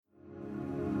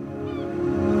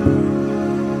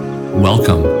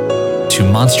welcome to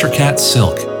Monstercat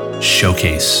Silk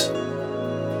Showcase.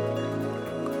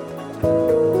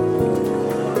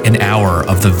 An hour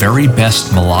of the very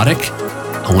best melodic,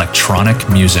 electronic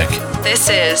music. This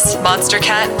is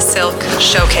Monstercat Silk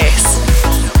Showcase.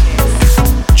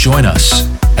 Join us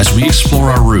as we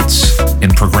explore our roots in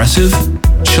progressive,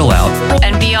 chill out,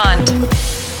 and beyond.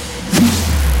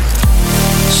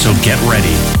 So get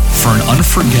ready for an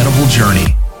unforgettable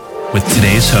journey with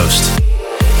today's host,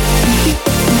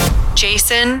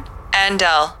 Jayeson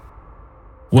Andel.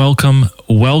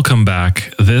 Welcome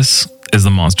back. This is the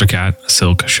Monstercat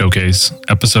Silk Showcase,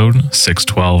 episode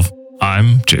 612.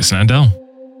 I'm Jayeson Andel.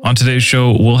 On today's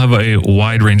show, we'll have a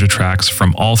wide range of tracks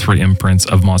from all three imprints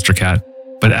of Monstercat,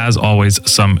 but as always,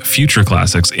 some future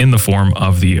classics in the form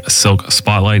of the Silk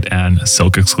Spotlight and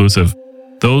Silk Exclusive.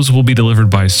 Those will be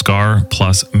delivered by Scarr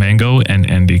plus Mango and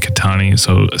Andy Katani,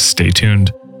 so stay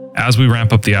tuned. As we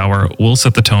ramp up the hour, we'll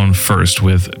set the tone first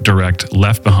with direct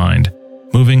Left Behind,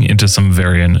 moving into some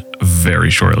Varien very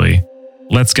shortly.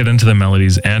 Let's get into the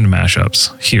melodies and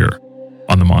mashups here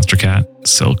on the Monstercat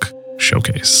Silk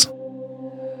Showcase.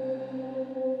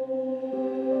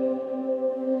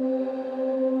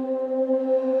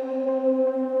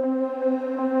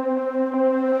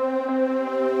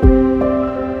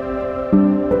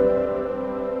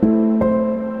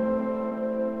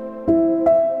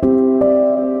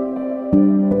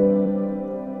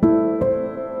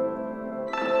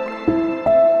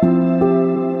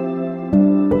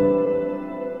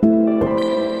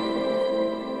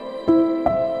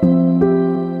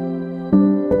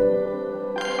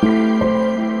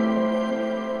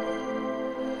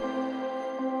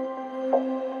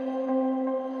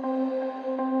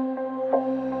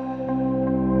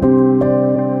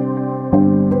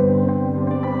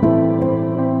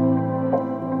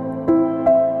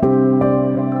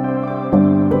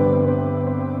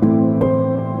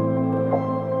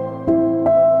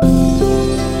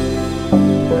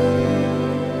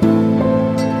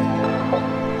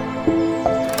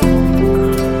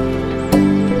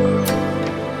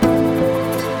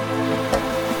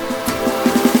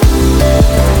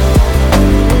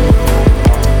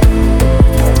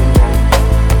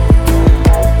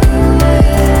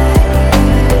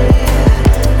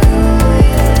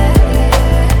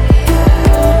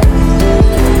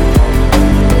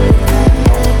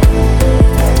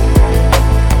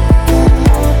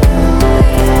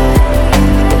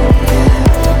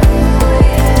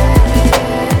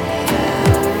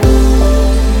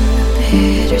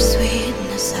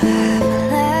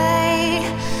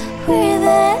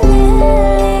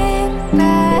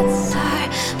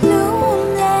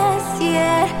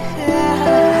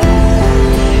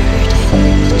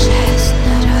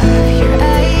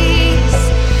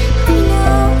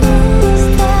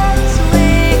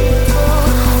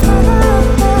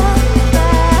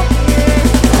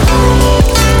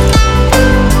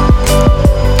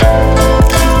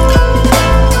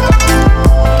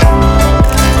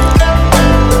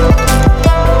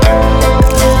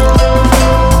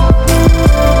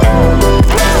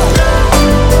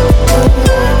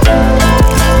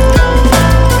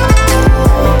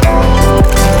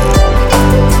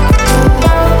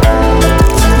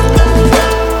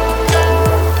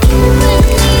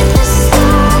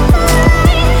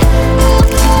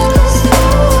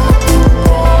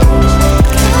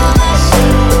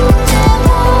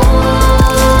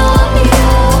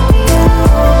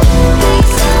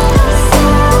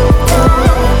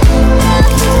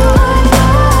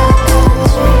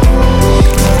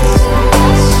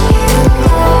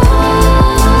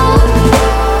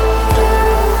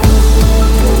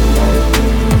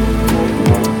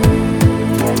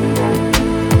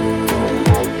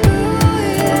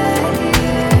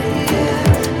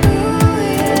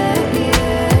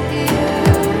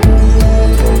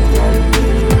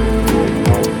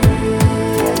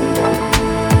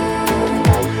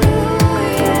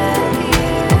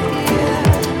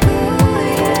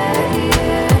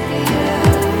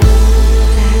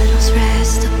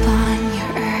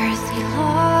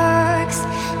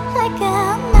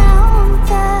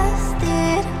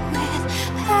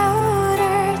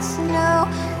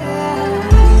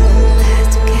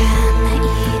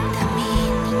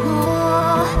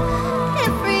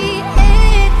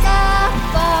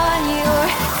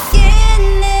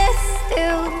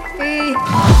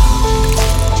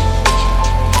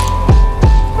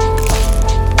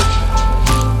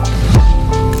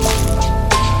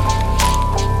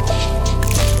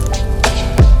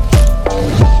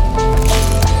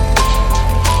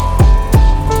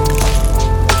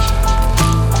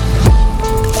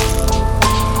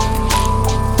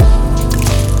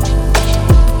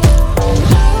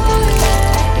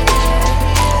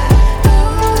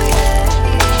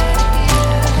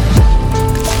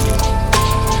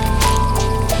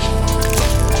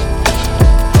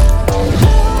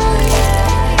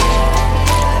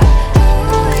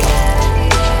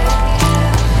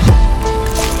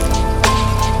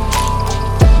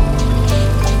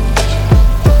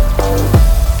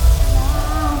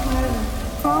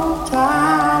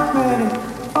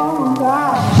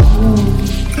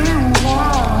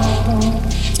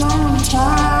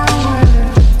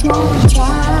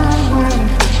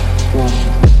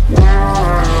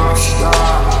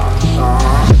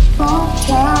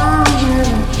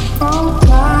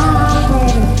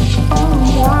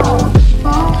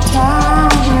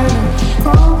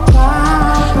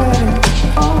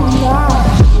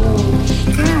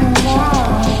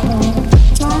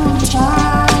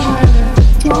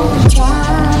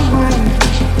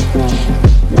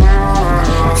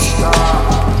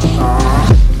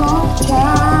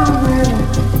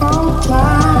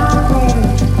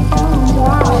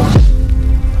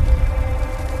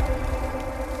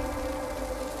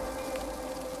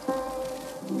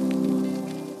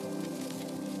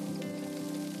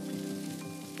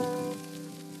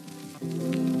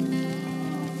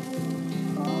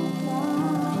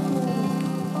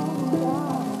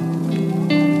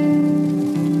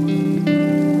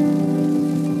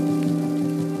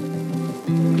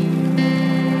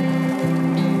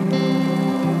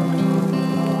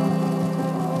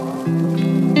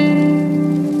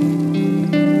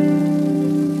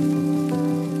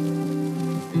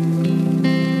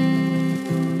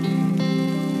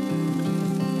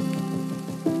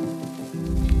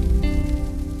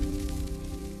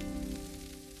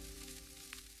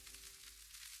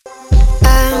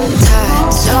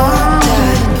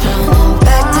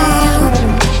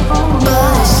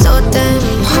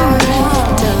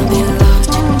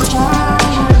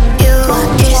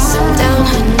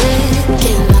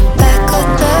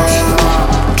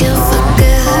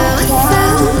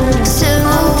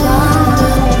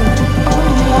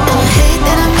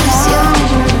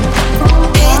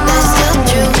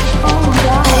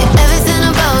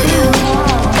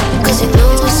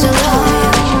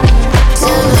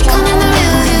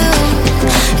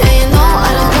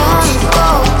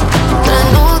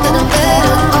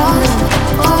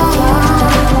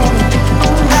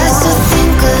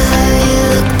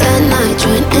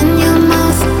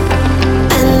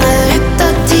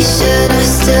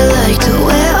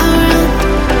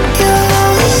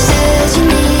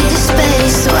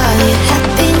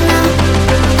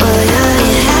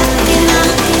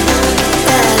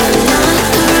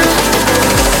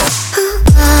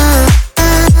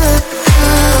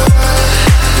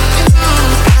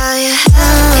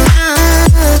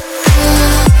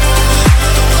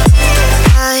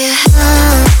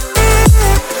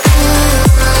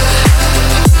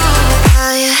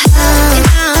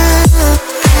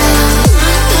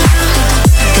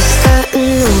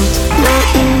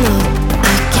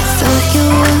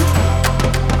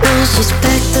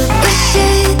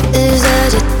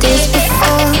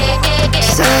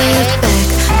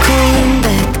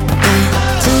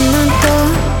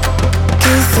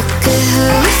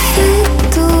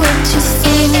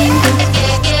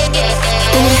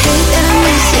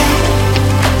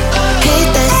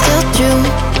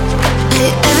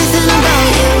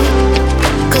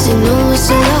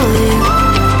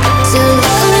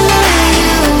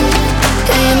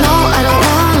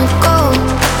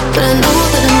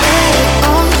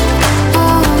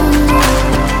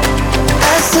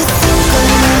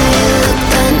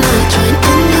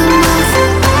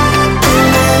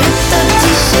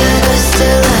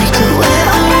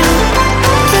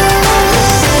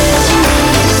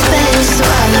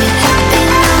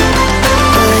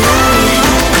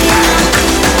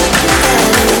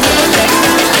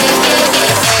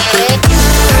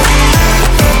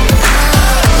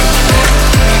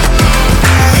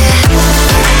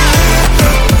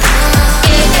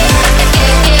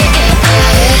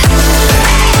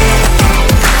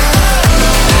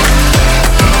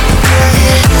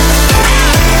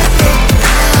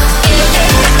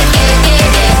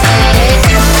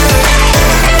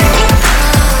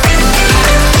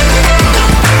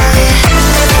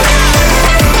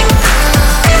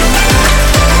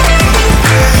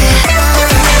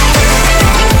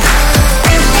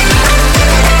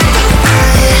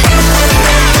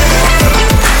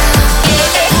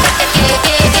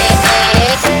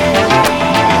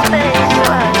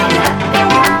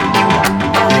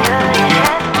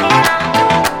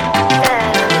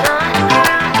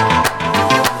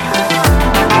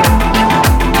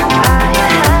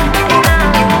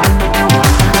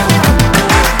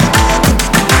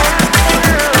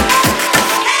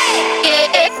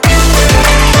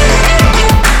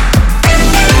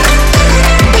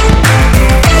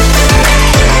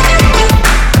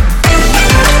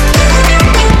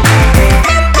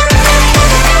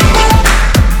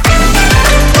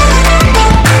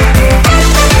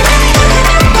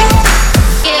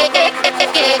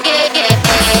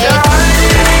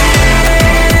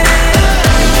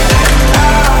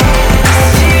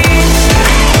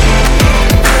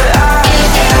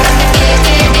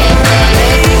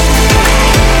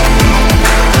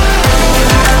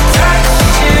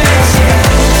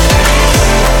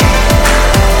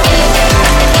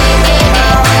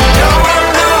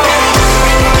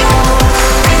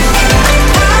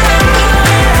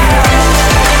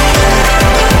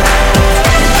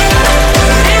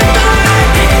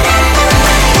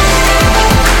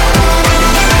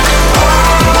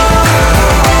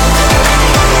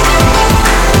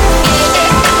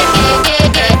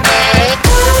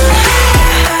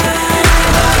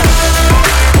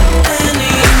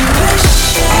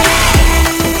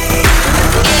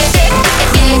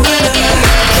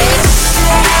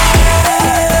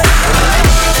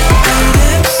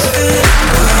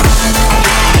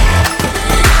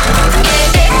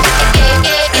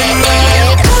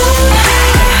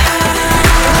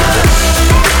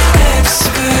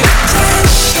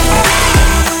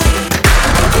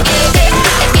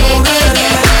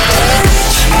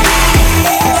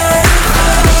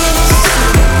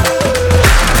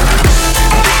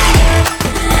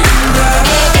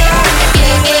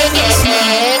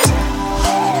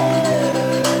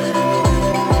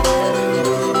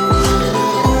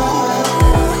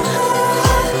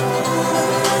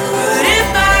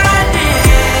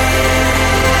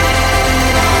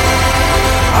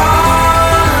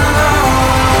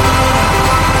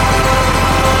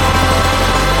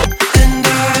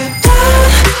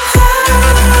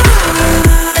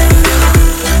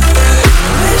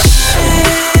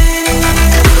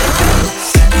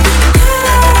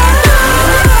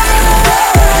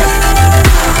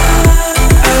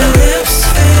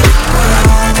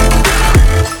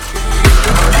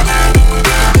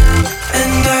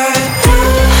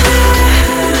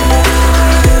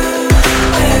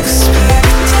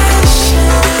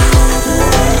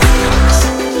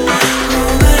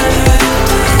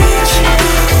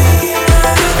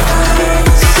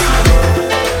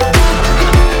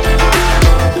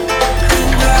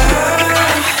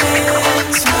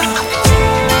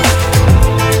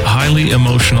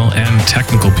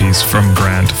 release from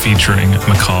Grant featuring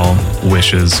McCall,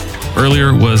 Wishes.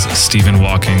 Earlier was Stephen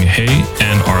walking Hey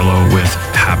and Arlow with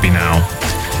Happy Now.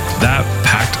 That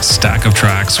packed stack of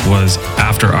tracks was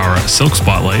after our Silk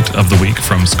Spotlight of the week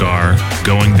from Scarr,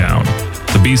 Going Down,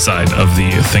 the B-side of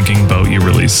the Thinking About You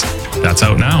release. That's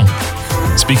out now.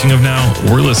 Speaking of now,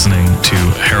 we're listening to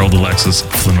Harold-Alexis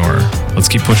Flaneur. Let's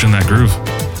keep pushing that groove.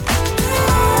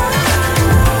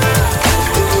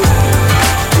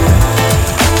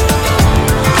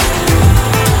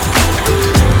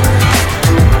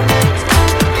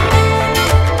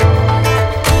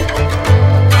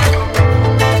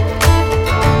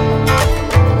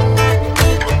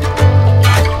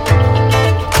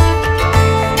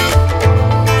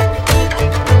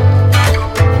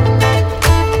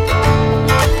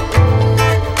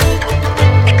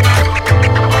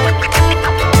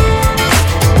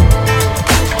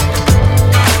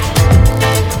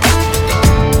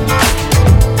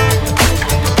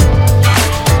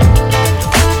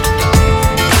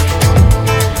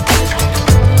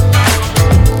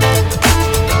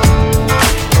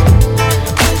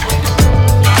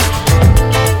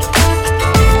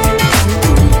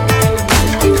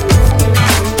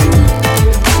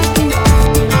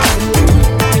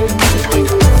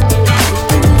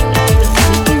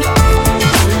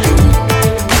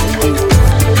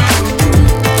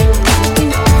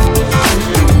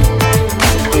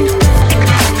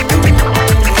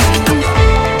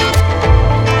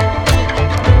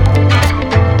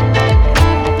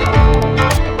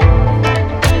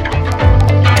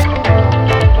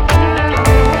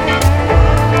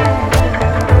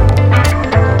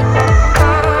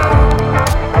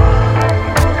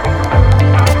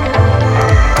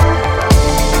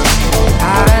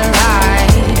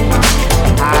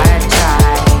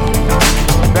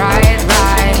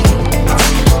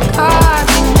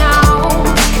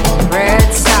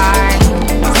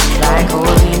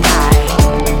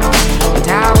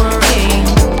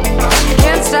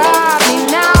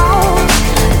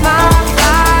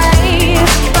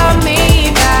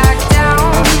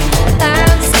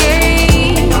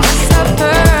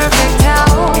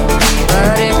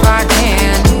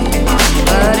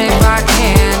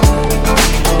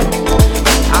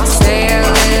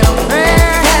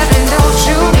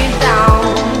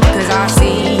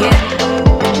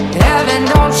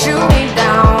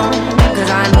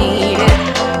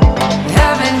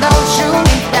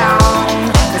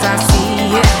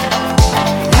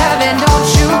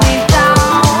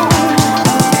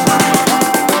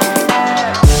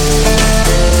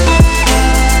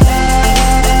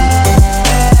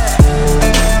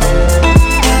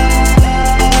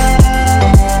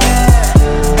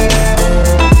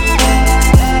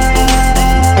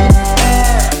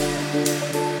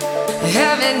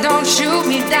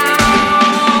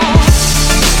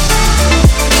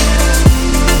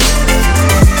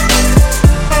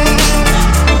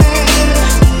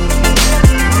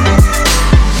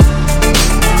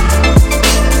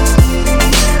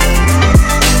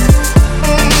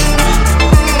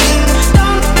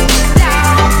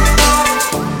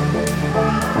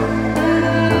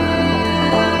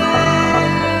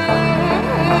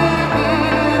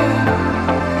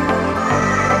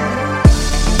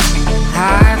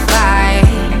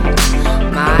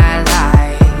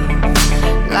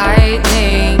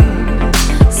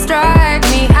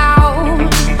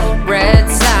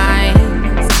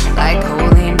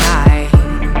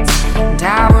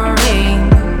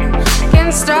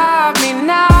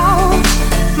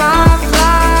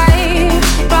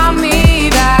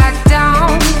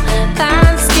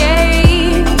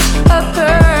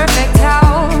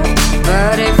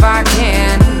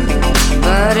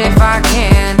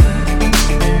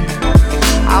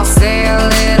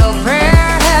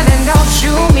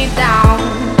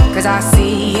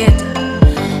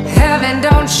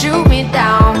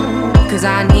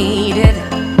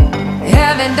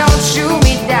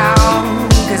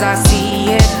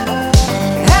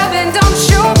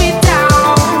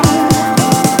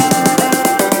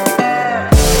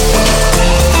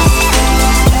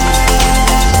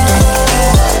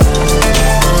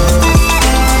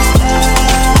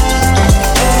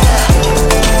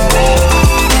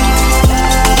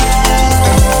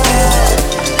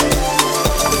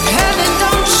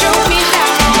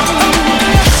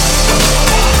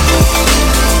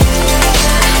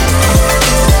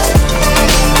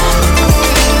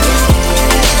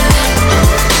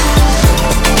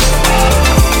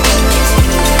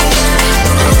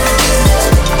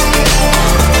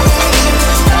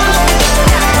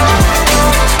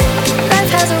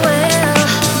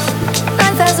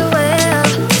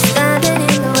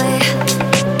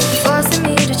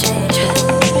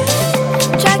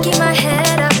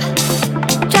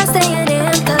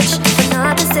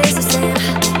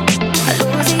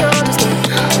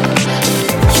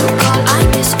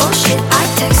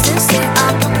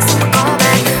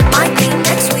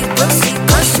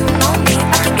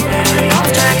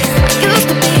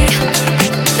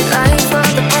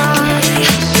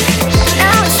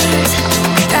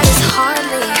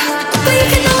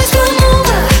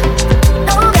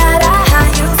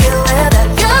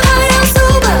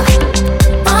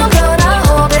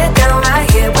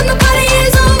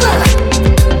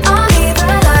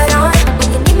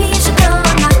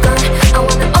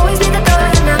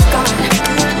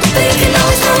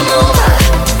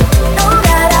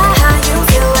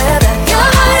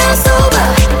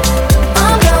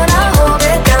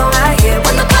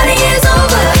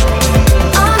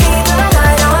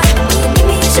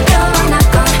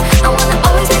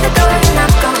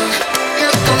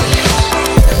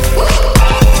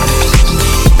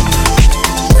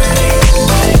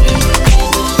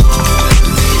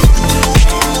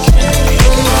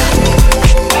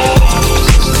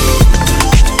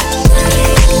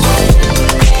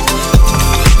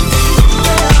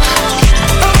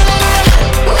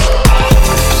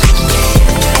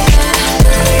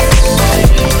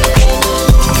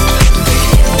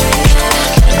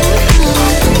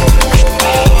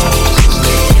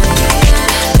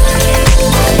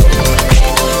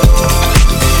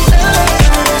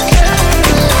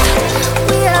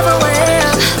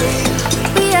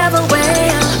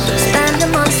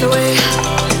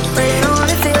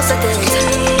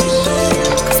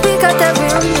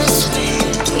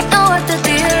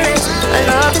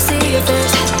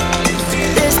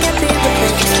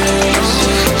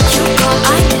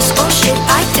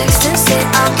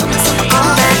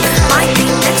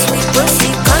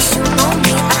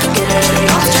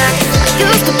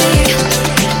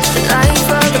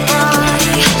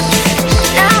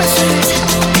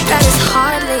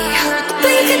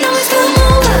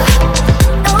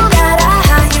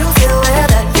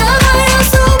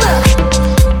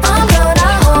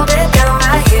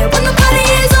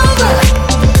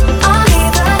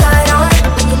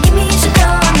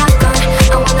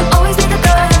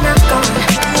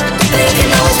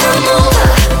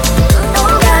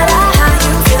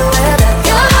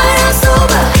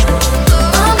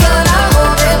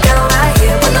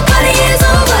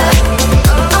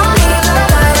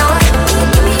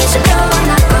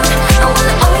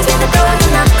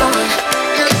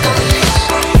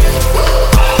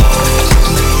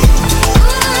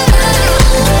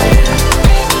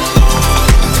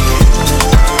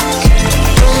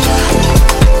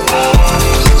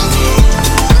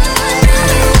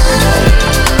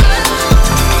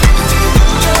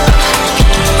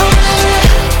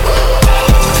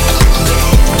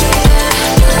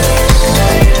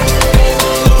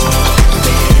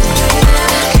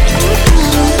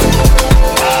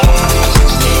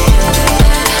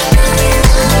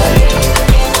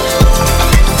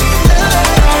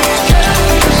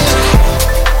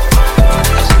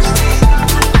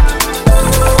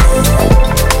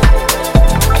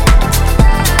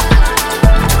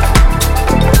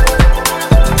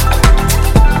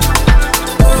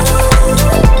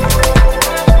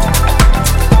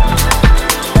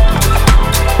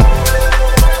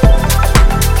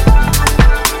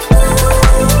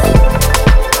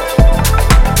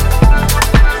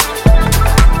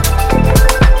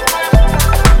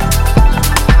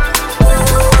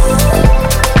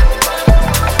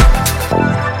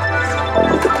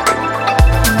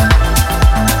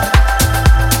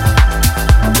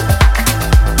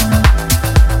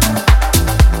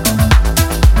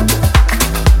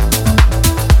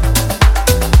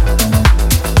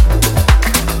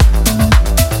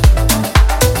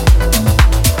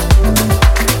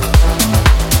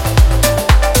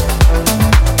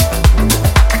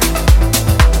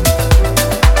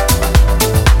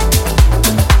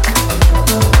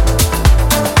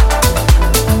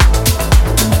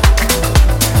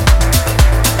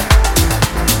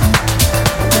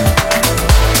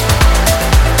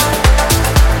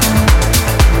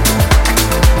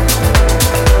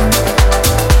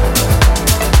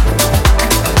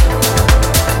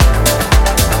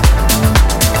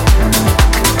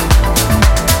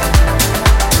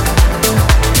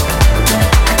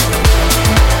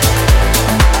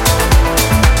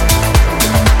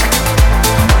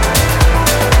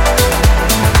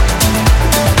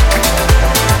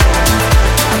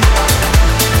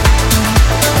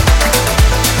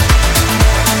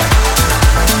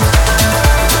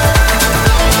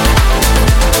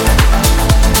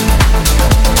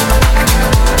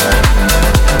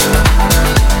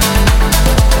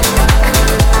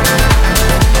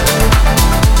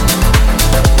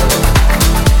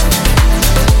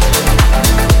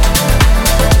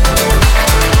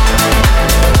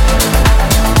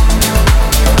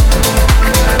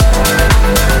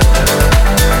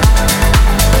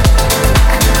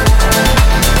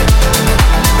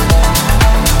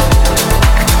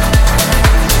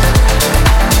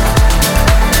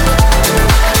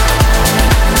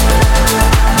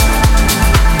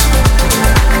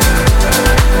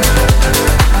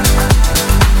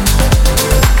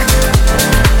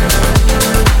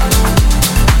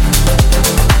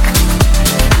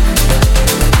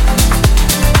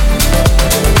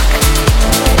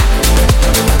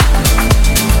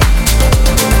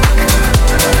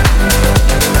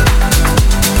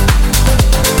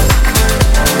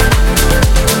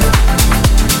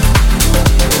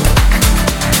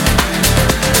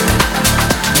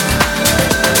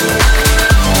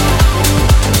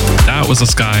 was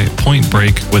Eskai Point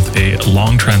Break with a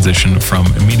long transition from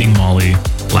Meeting Molly,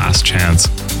 Last Chance.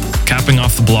 Capping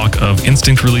off the block of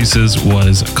Instinct releases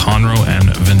was Conro and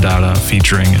Vindata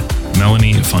featuring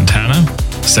Melanie Fontana,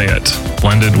 Say It,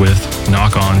 blended with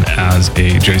Knock On as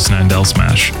a Jayeson Andel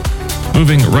smash.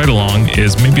 Moving right along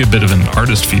is maybe a bit of an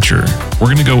artist feature. We're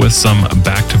going to go with some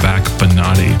back-to-back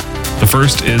Banaati. The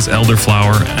first is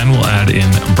Elderflower, and we'll add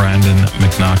in Brandon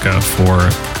Mignacca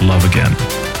for Love Again.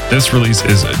 This release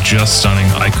is just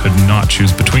stunning. I could not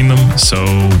choose between them, so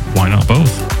why not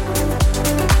both?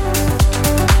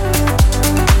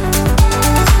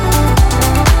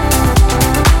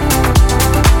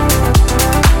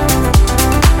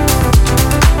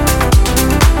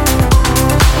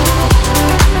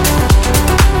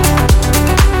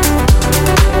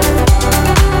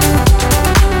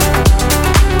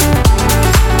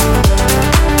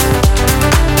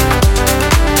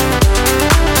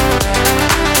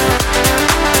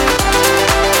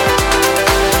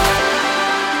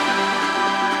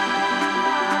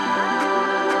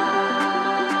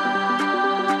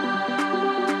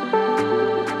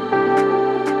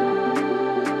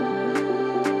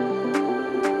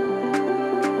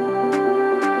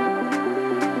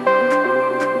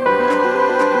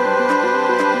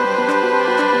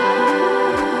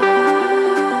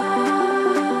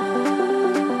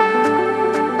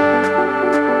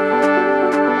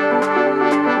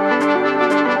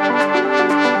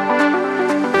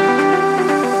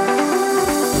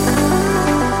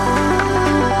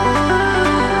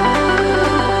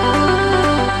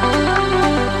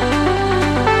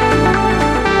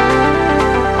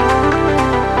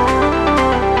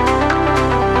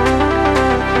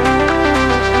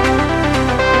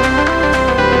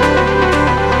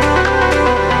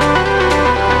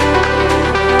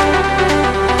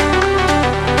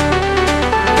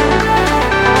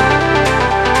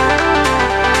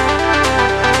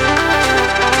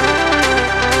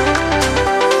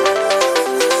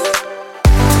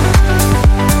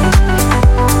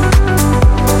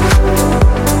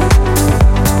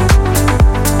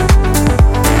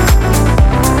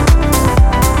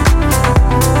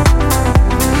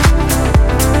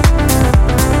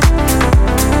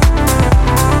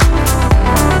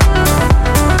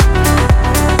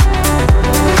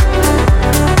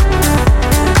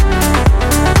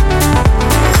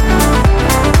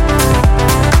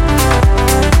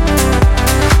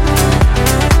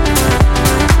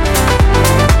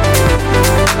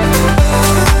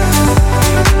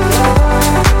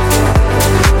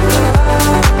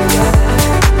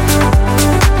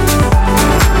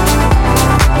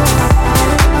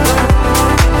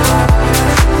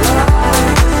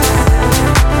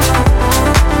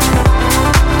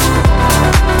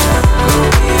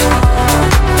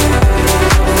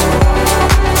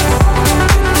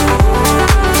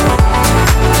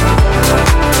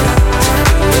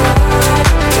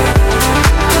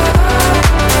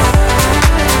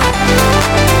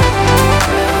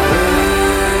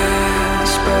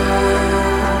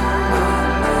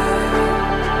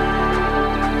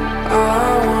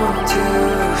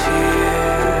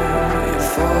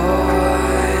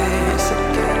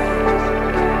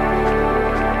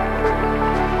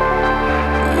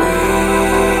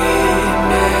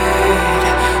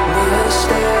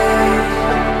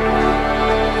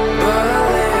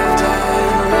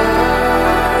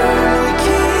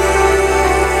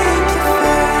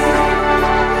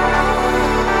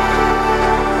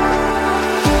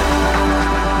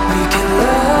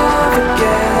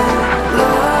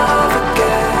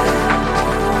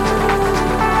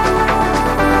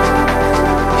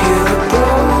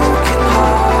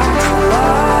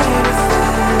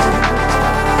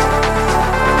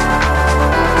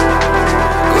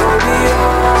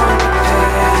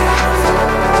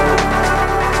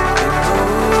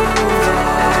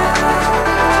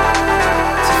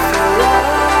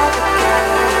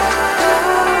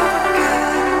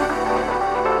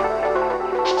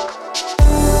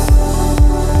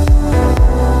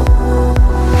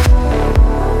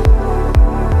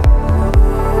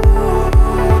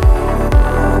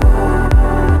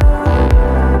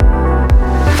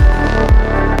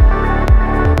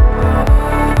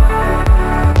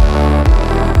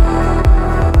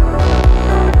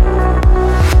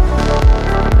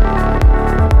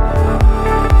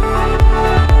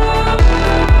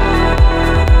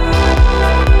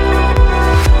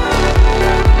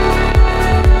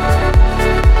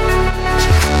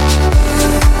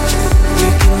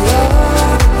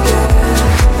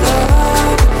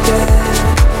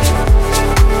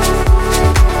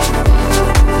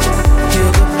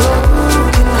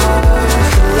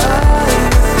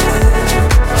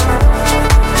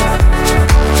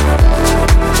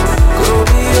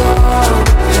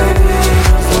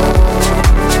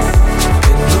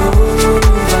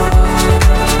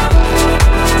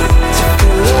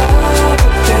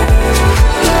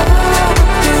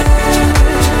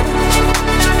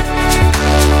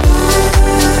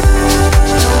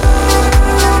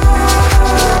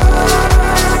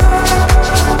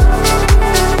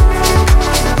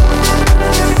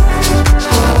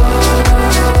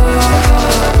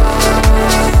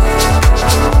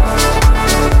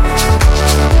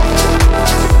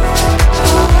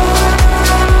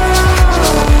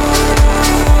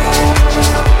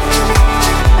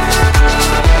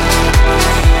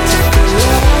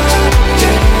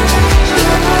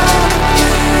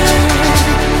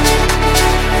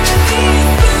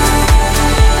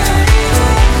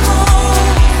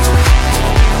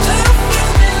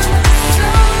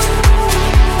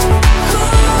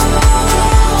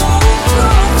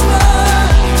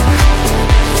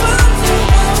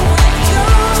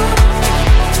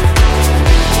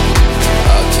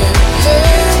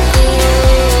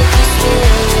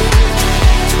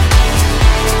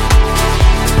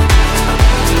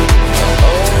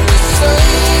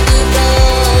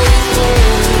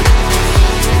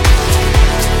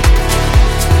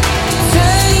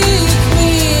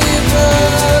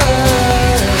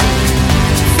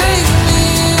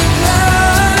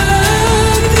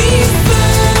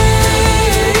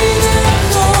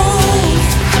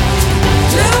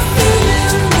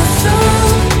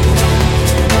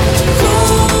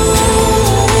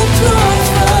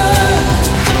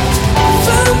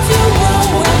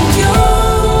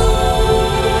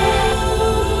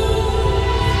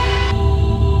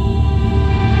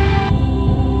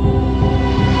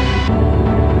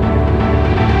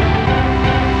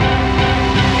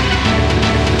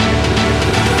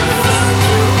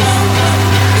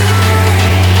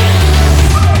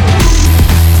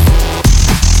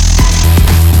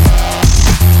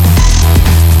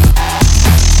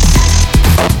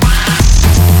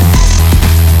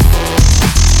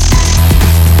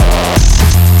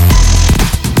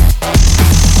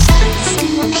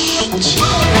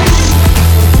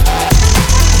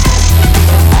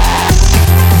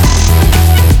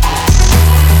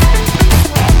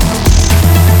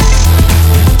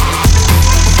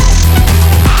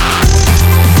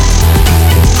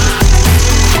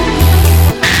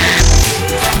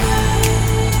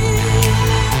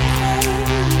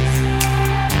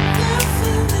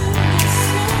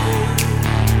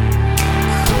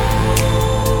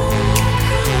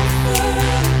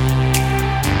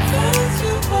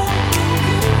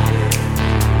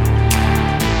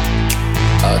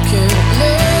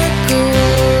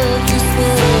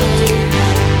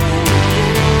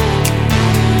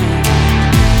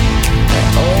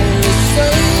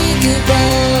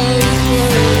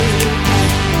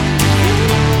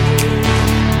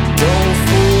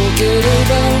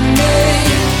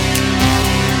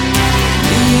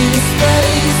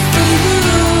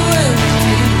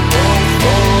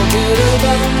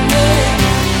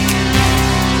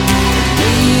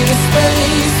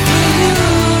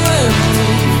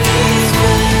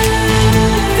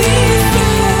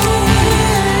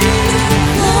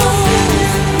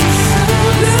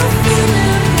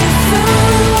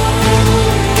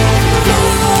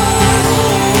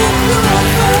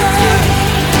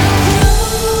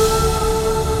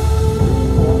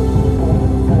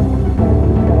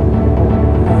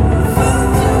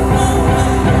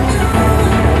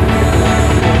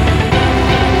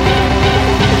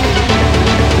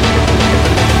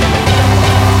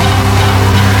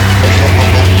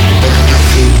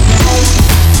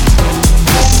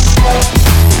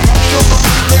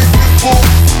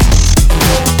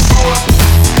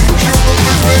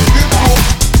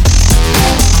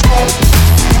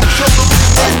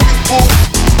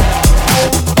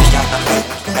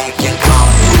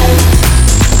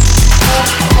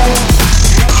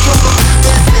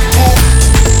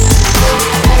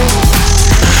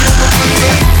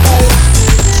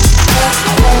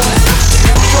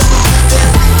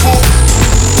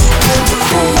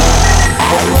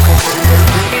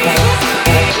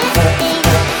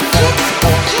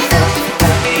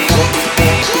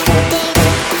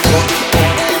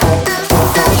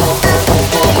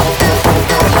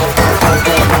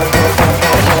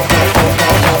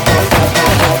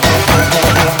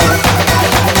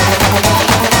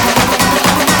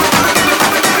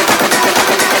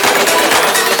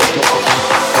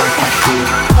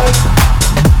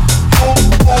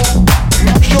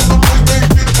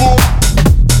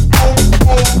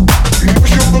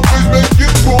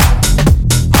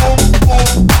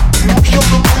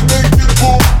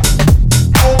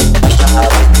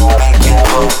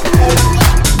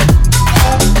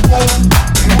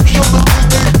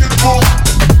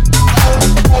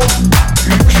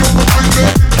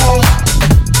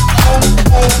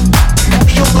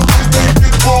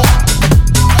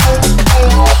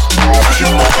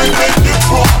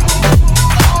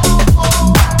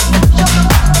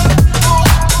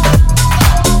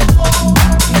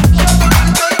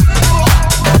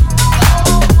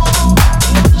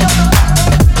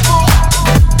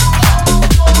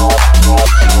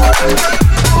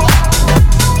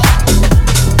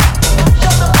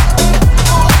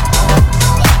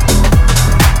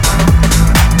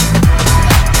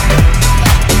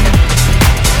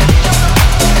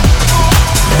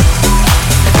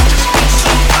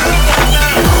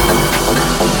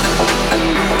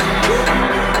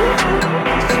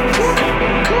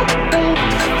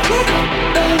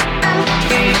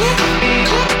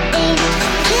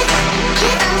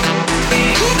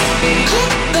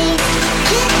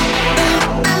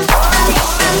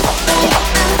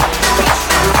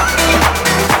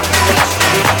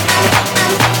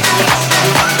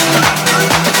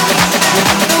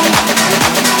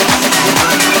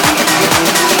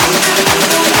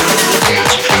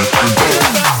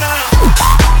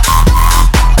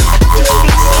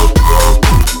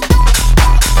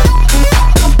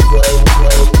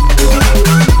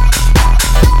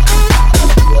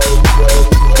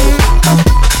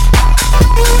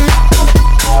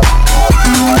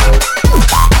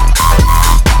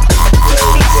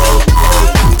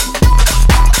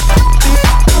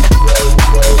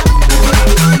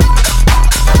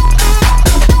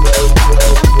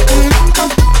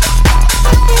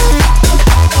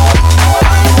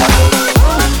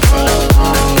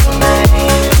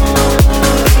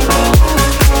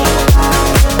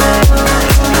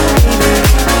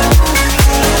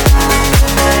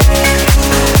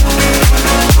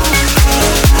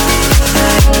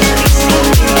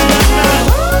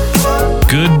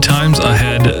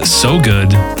 So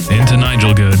Good into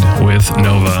Nigel Good with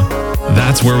Nova.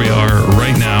 That's where we are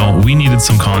right now. We needed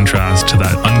some contrast to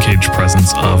that uncaged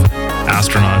presence of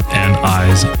Astronaut and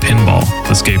I's Pinball,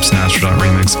 the Skapes and Astronaut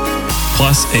remix,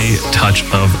 plus a touch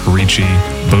of Ricci,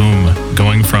 Boom,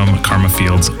 going from Karma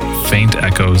Field's Faint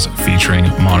Echoes featuring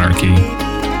Monarchy.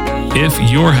 If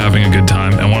you're having a good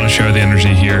time and want to share the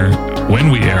energy here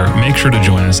when we air, make sure to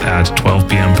join us at 12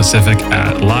 p.m. Pacific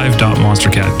at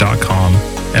live.monstercat.com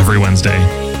every Wednesday.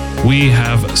 We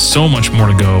have so much more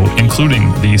to go,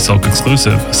 including the Silk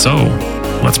exclusive, so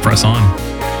let's press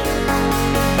on.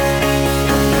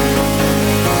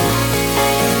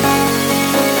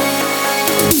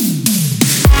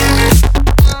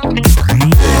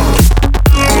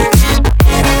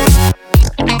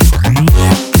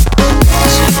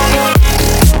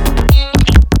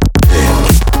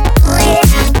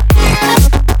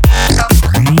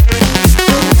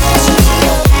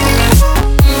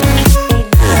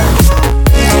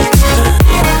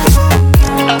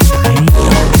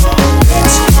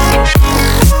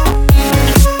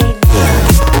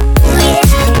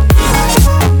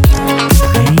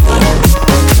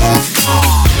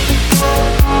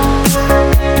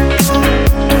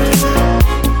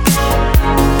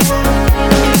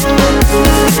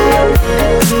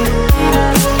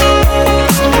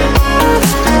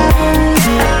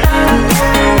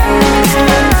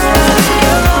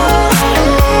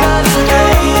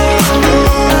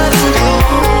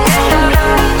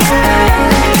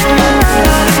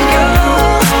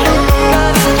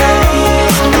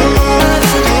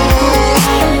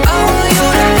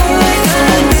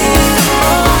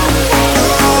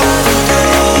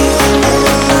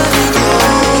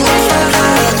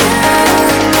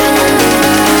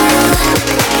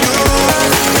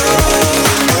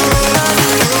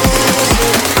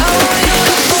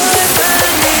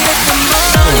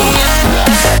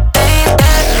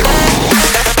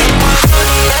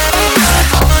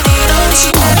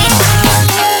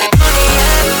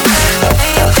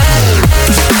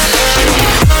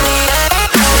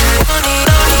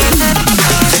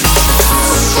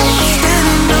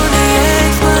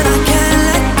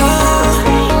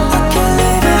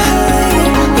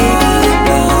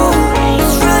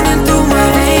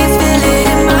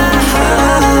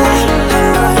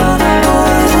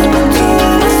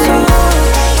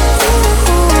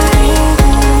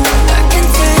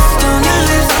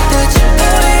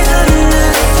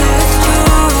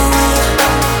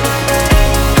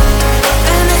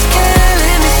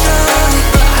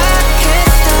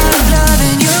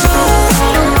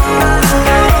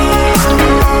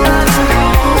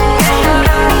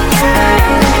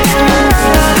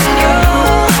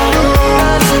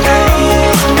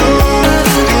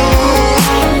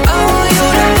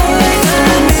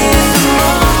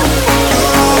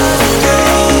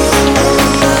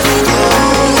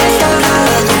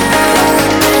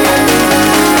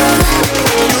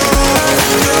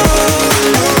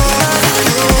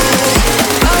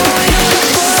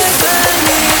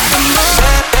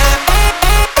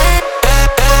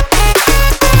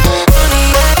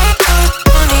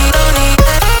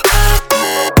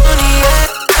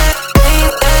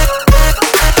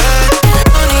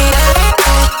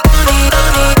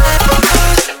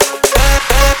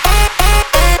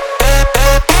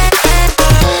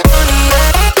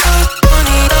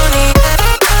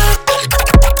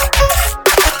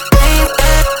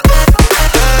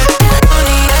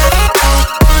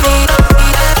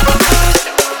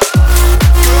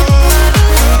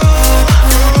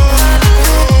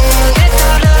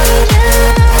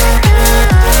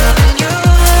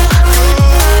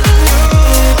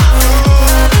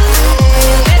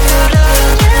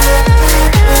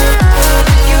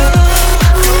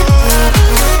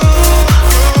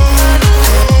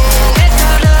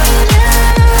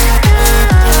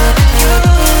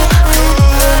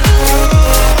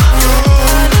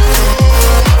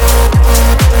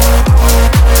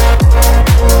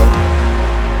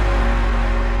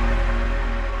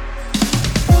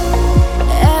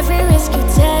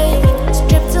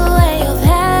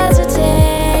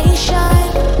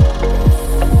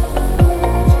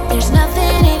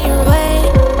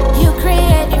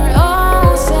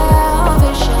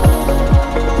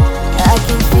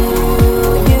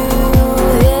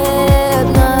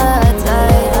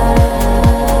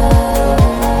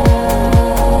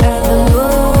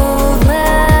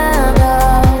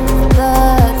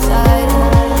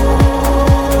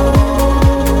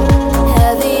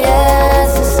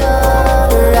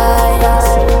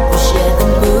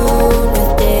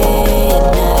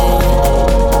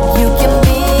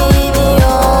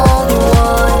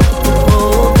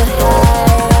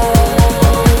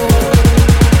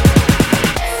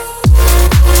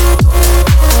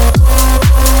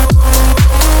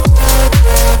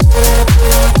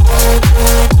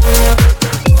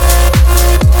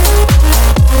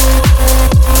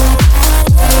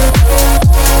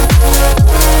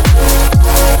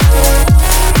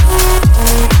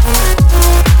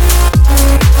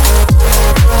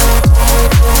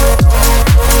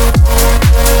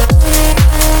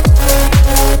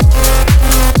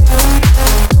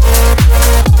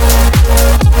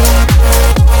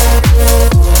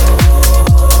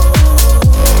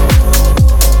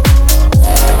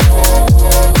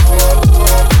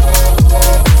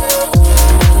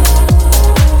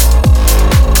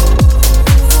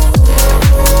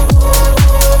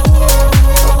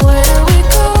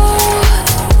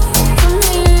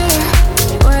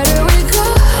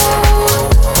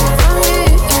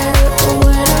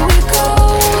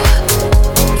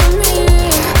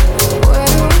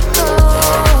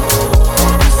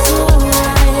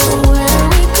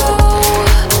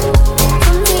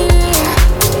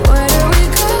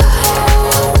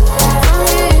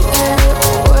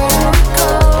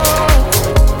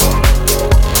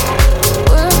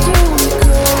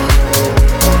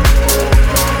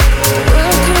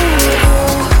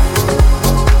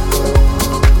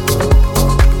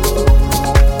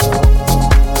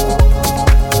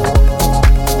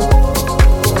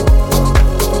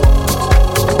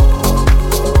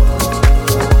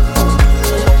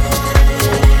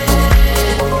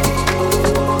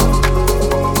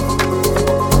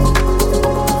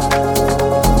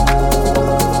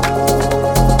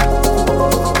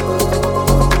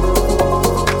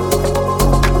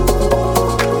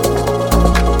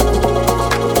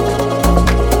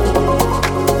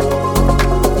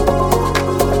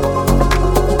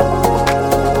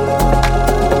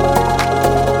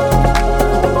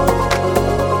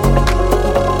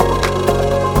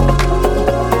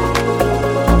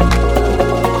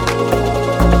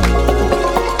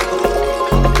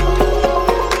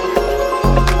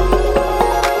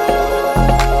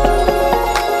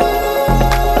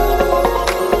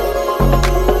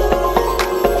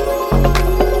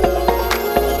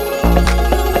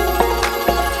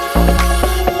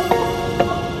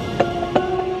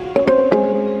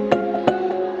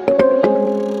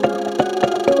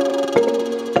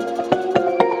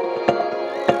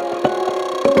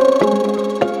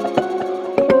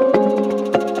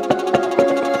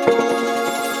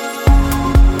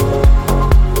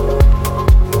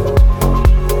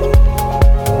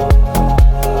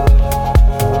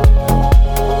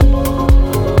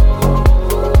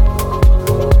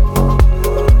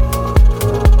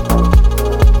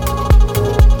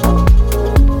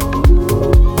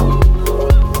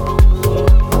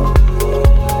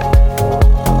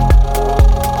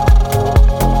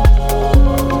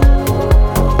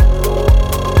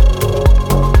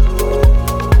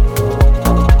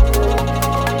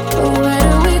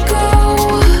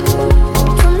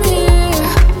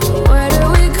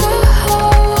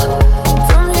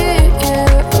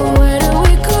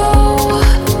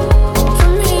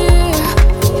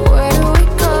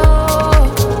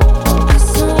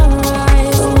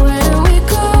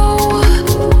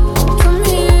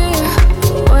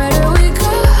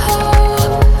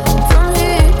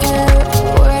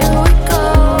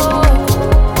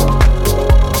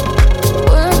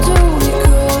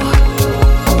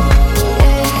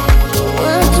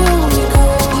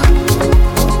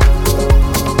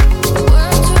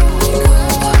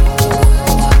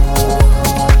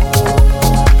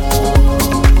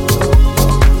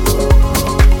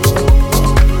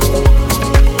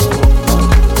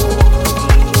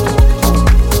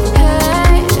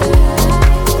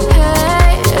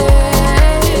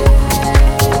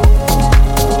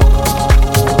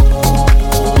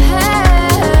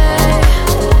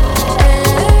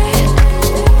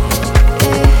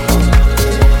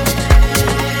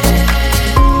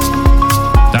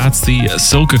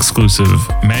 Silk exclusive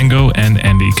Mango and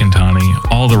Andy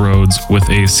Kintani, All the Roads, with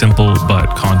a simple but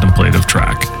contemplative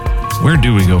track. Where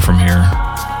do we go from here?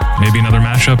 Maybe another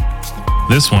mashup?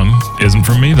 This one isn't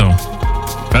from me though.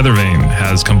 Feathervane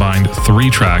has combined 3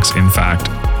 tracks, in fact,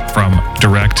 from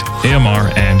Direct,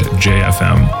 A.M.R, and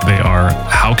JFM. They are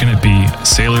How Can It Be,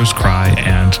 Sailor's Cry,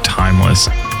 and Timeless.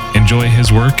 Enjoy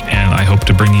his work, and I hope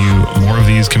to bring you more of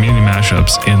these community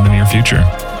mashups in the near future.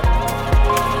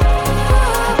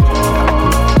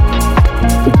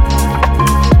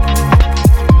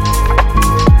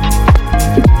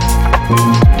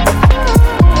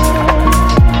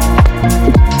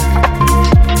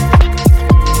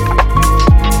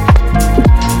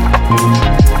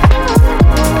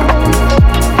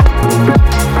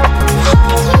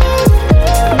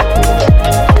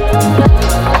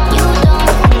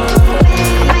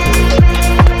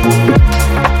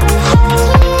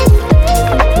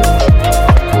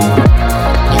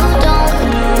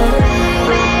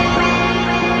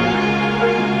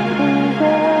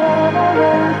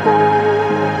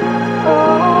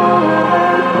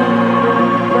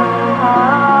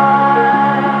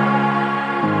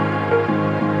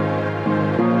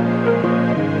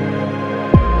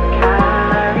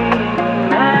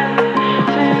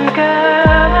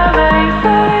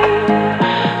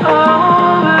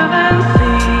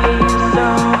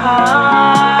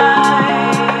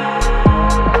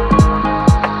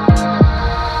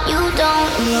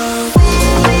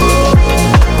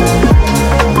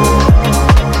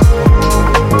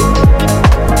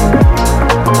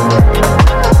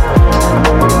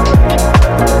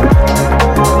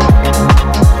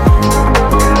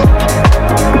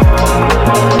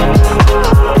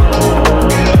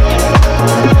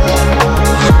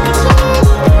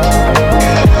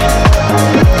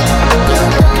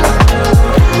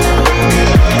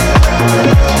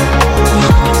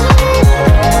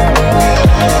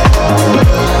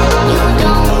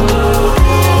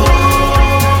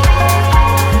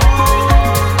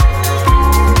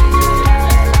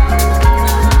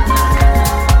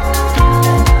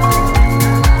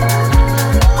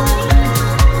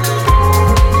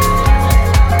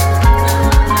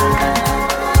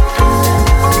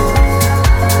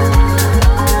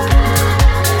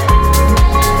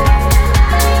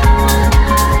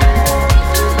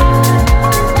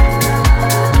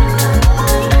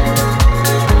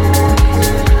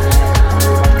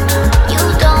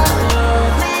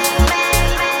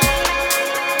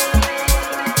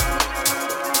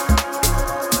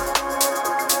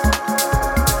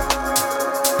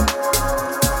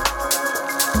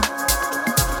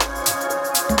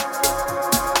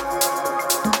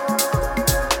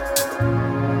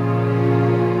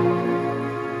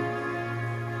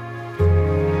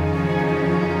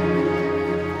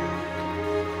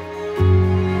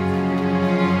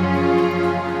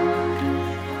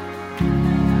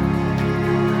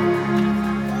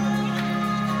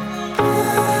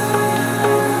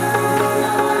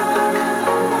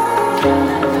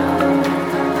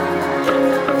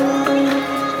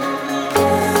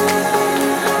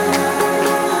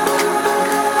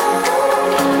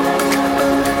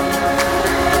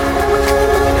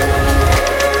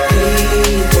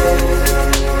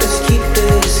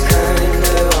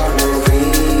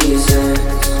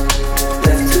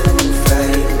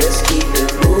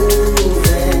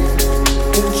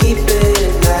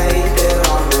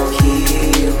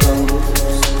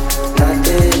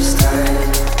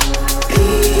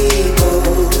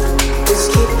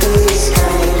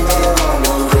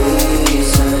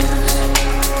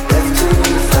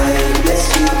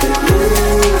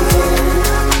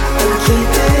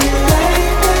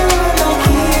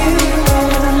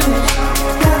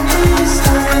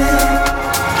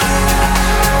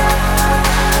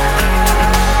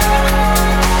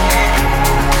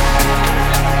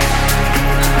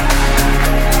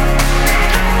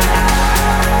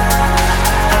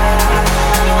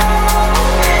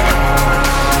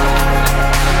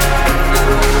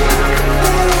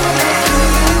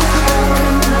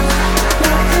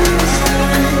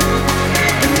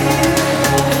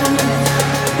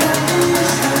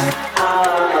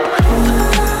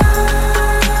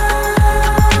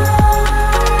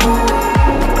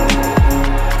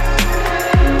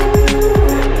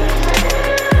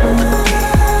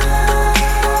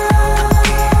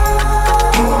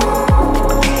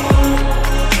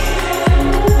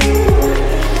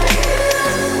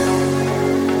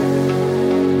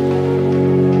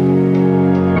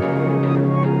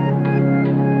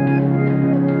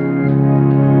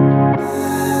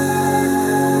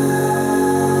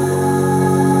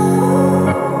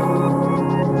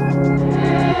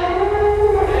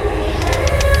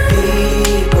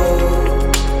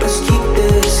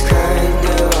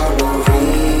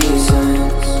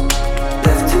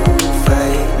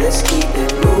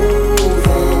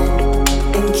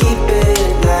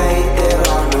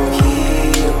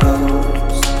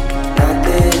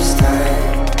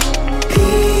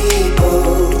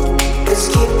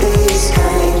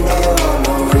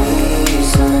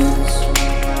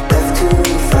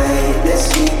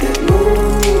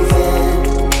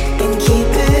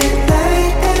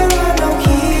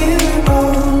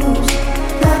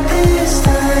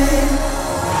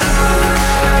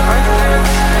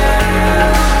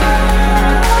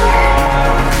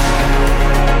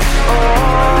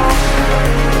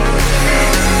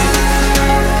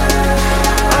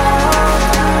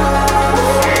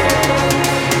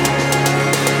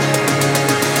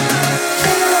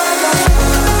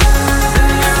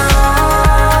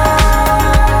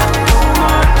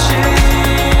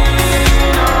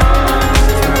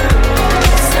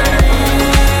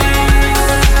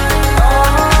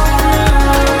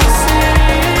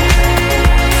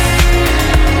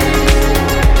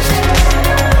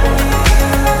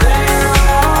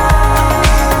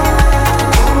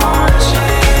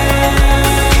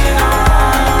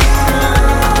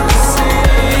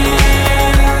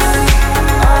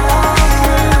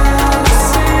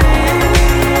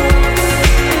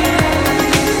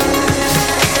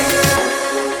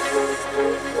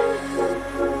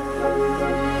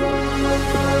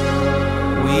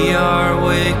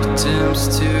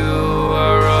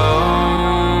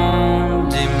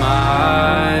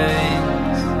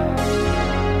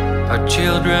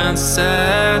 children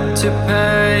set to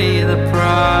pay the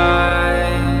price.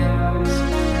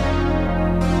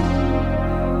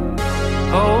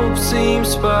 Hope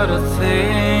seems but a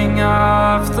thing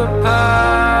of the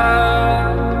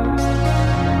past,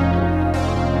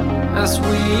 as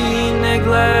we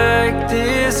neglect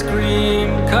this grim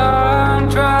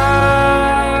contrast.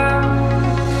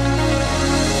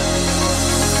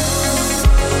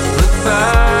 Look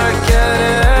back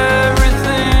at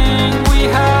everything we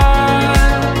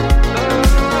had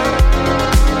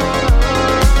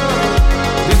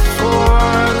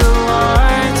before the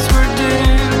lights were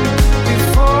dim,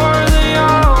 before they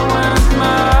all went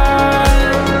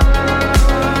mad.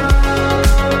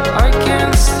 I can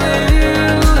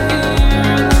still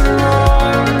hear the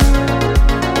roar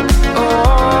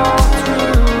all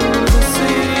through the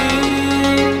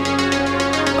city,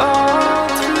 all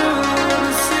through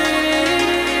the city.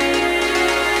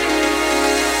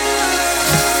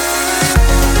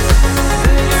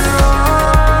 They're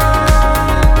all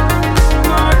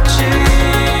marching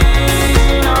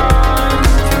on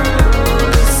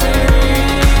through the city,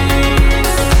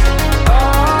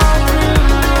 all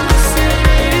through the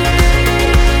city.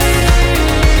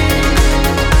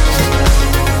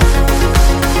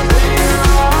 They're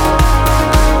all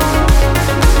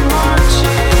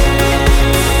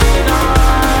marching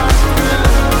on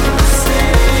through the city,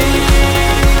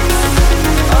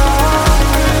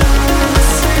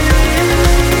 all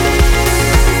through the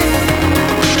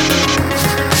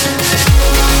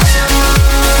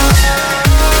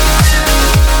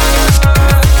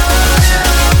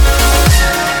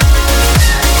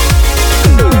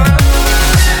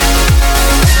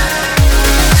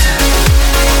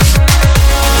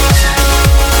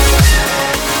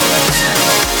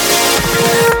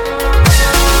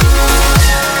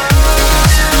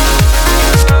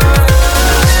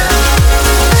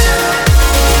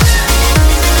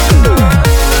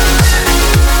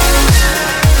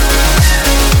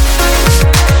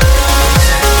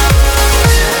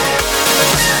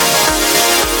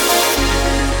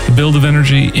The build of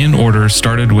energy in order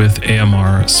started with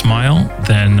A.M.R. Smile,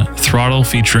 then Throttle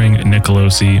featuring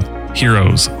Nicolosi,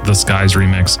 Heroes, the Skies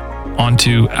remix,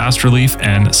 onto Astraleaf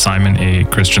and Simon A.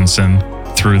 Christensen,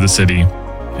 Through the City,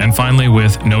 and finally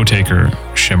with No Taker,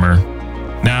 Shimmer.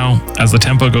 Now, as the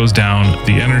tempo goes down,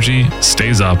 the energy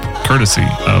stays up, courtesy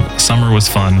of Summer Was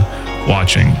Fun,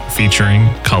 Watching, featuring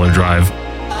Color Drive.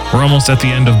 We're almost at the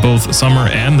end of both Summer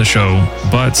and the show,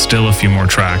 but still a few more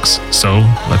tracks, so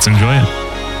let's enjoy it.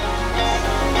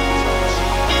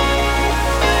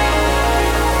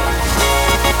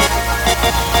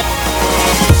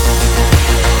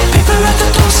 People at the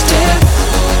doorstep,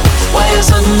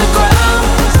 wires on the ground,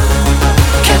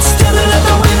 cats staring at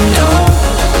the window,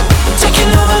 taking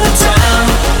over the town,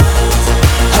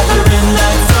 hovering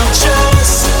like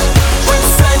vultures with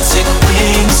frantic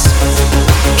wings,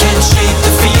 can't shake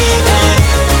the feeling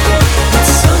that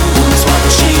someone's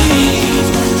watching.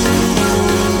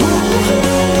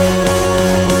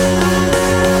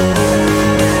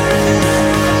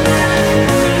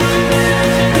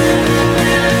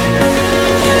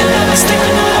 And I was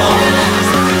thinking alone,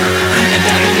 and I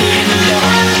don't need any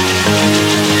love.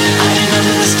 I didn't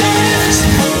understand,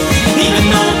 even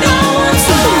though no one's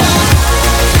home.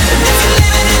 And if you're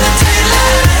living in the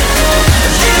daylight,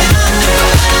 living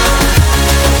underground,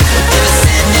 they're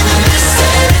sending a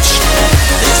message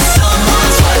that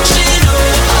someone's watching.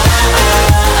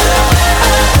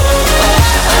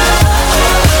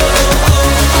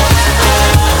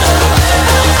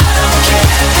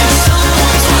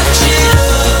 Someone's watching.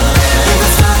 With the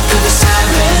flock of the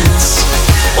sirens,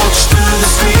 watch through the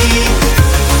screen.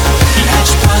 He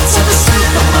hatched pots at the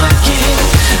supermarket,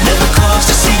 never crossed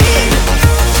the sea.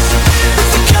 With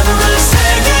the cameras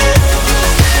hanging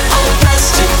on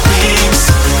plastic wings,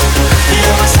 he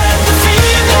always had the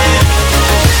feeling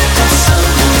that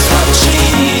someone's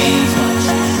watching.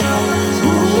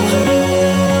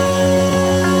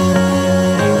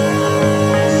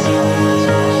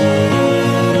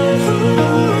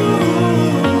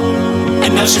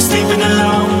 And now she's sleeping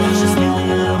alone,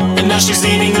 and now she's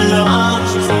eating alone.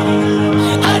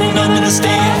 I didn't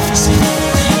understand,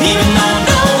 even though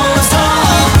no one's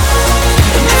home.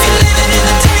 And if you're living in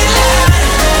the daylight,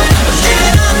 or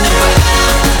living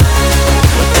underground,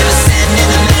 they're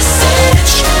sending a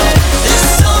message that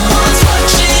someone's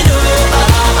watching.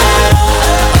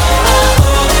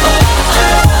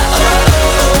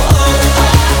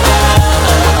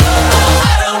 I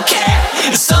don't care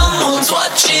if someone's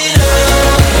watching.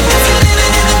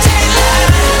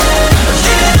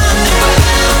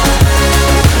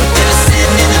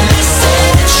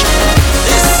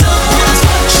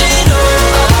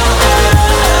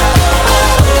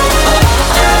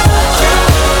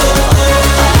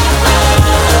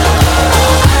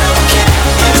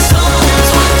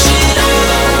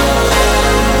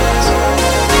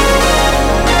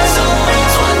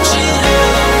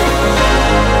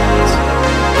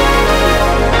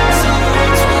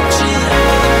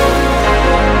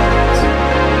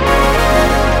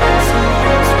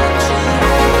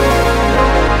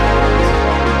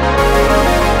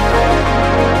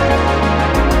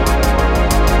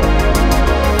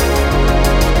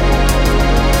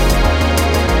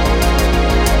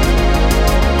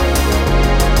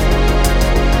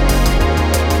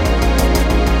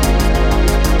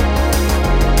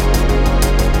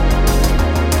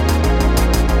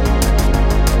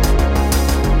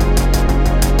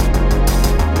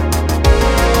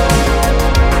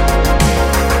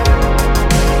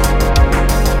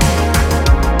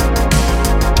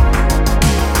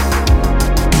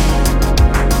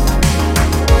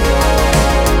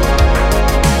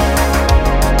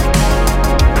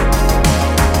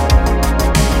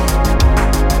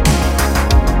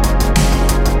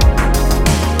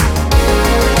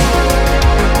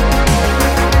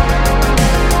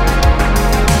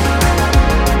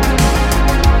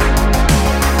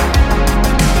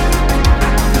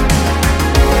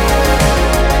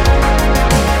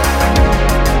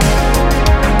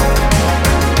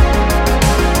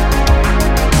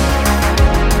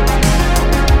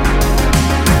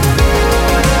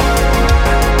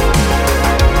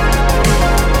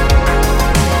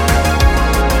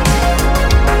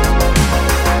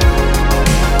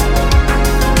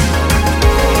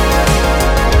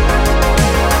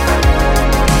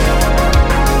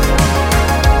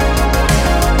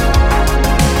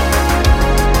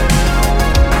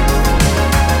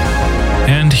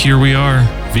 here we are,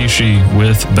 Vichy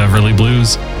with Beverly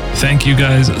Blues. Thank you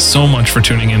guys so much for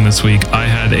tuning in this week. I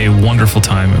had a wonderful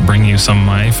time bringing you some of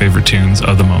my favorite tunes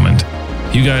of the moment.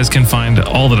 You guys can find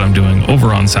all that I'm doing over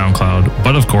on SoundCloud,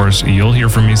 but of course, you'll hear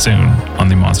from me soon on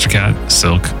the Monstercat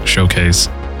Silk Showcase.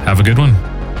 Have a good one.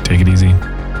 Take it easy.